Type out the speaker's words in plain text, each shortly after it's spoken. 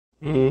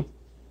Mm-hmm.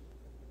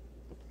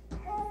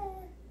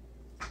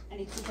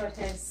 Any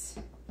juguetes.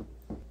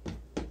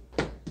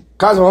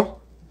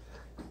 Cosmo.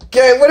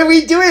 Okay, what are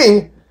we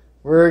doing?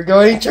 We're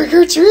going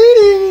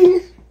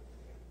trick-or-treating.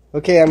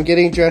 Okay, I'm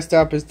getting dressed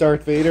up as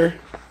Darth Vader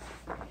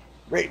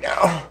right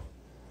now.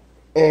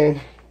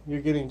 And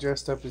you're getting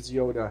dressed up as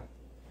Yoda.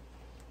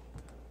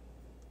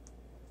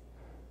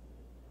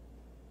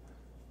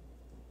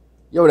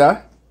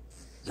 Yoda.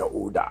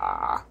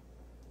 Yoda.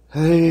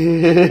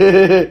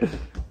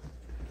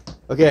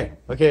 Okay.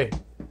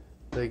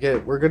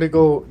 We're gonna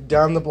go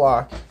down the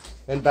block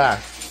and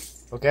back.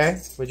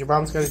 Okay? What your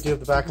mom's gotta do at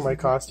the back of my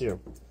costume.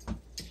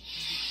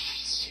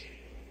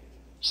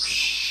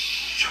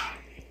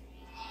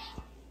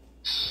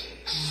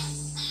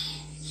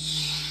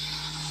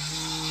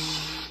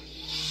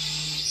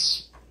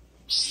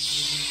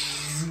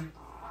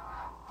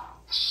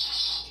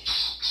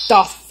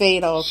 Darth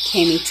Vader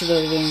came into the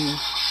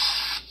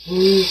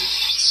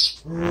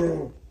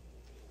room.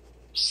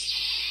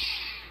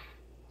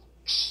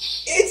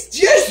 It's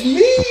just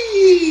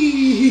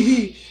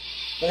me!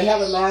 But I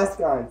have a mask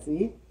on,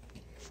 see?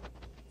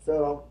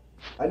 So,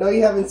 I know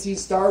you haven't seen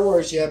Star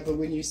Wars yet, but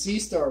when you see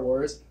Star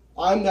Wars,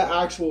 I'm the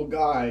actual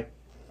guy.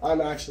 I'm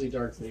actually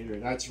Darth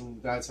Vader. That's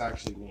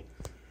actually me.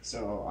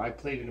 So, I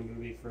played in a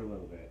movie for a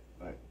little bit,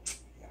 but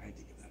yeah, I had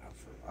to give that up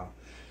for a while.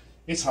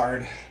 It's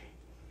hard.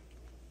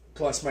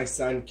 Plus, my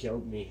son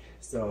killed me,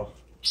 so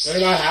better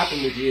not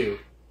happen with you.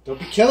 Don't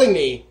be killing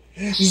me.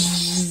 Come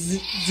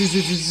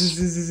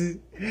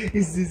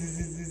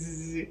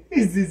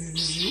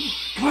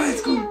on,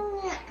 let's go.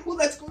 Well,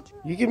 let's go.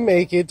 You can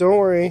make it. Don't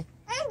worry.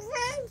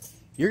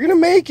 You're gonna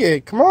make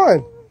it. Come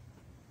on.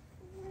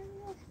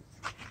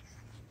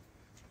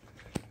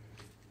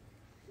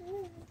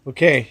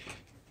 Okay.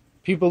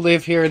 People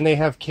live here and they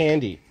have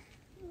candy.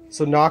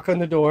 So knock on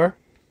the door,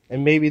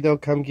 and maybe they'll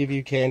come give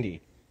you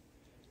candy.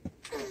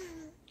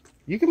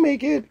 You can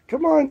make it.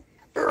 Come on.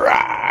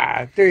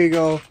 There you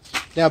go.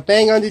 Now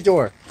bang on the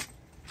door.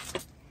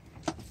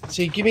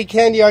 Say, give me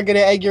candy, I'm gonna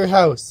egg your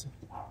house.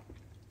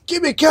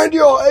 Give me candy,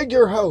 I'll egg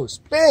your house.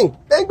 Bang,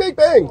 bang, bang,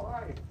 bang.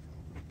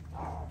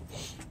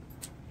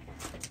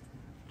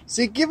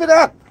 See, give it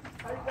up.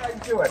 How you guys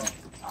doing?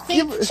 Say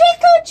trick or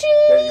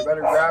treat! Okay, you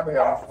better grab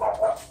him.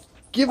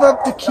 Give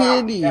up the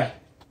candy.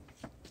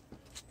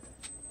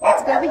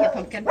 Let's go over here,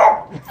 pumpkin.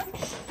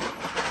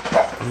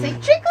 Say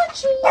trick or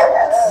treat!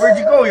 Where'd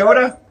you go,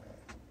 Yoda?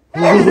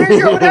 Hey,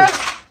 there's Yoda!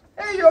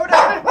 Hey, Yoda!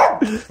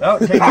 Well,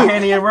 take the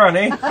candy and run,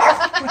 eh?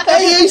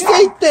 Hey,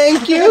 say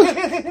thank you.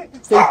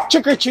 Say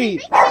trick or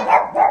treat.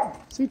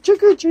 Say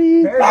trick or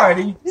treat. Hey,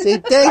 buddy. Say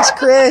thanks,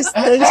 Chris.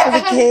 Thanks for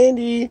the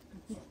candy.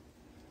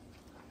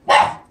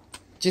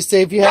 Just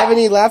say if you have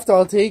any left,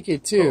 I'll take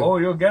it too. Oh,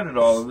 you'll get it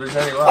all if there's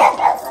any left.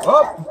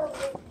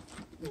 Oh!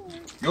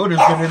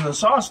 Yoda's been in the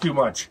sauce too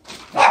much.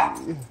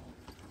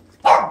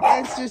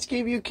 Lance just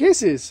gave you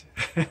kisses.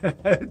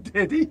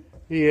 Did he?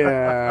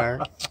 Yeah.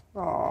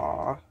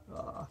 Aww.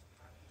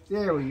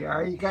 There we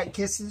are. You got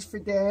kisses for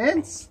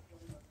dance?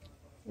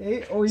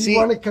 Hey, oh, you See,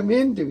 want to come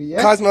in, do you?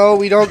 Cosmo,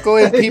 we don't go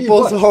in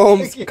people's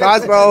homes.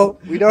 Cosmo,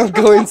 we don't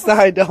go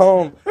inside the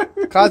home.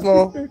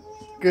 Cosmo.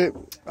 Good.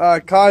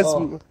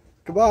 Cosmo.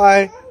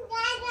 Goodbye.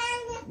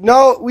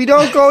 No, we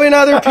don't go in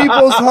other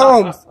people's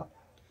homes.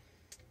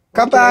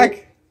 Come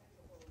back.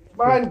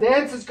 Come on,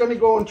 Dance is going to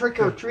go and trick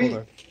or treat.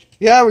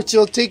 Yeah, but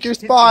she'll take your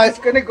spot. He's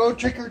going to go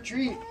trick or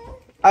treat.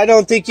 I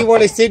don't think you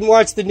want to sit and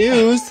watch the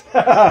news. Is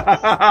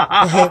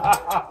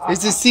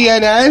it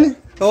CNN?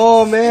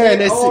 Oh,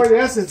 man. Oh,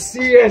 yes, it's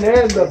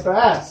CNN, the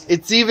best.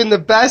 It's even the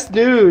best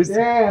news.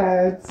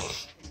 Yeah,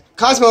 it's...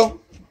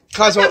 Cosmo.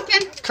 Cosmo.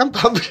 Pumpkin. Come,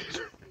 pumpkin.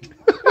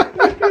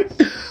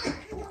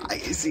 I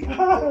see.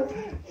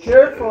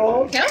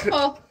 Careful.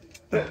 Careful.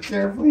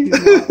 Careful, he's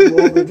not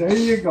over. There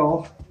you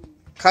go.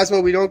 Cosmo,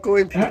 we don't go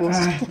in people's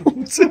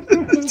homes.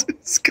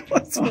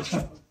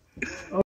 Cosmo.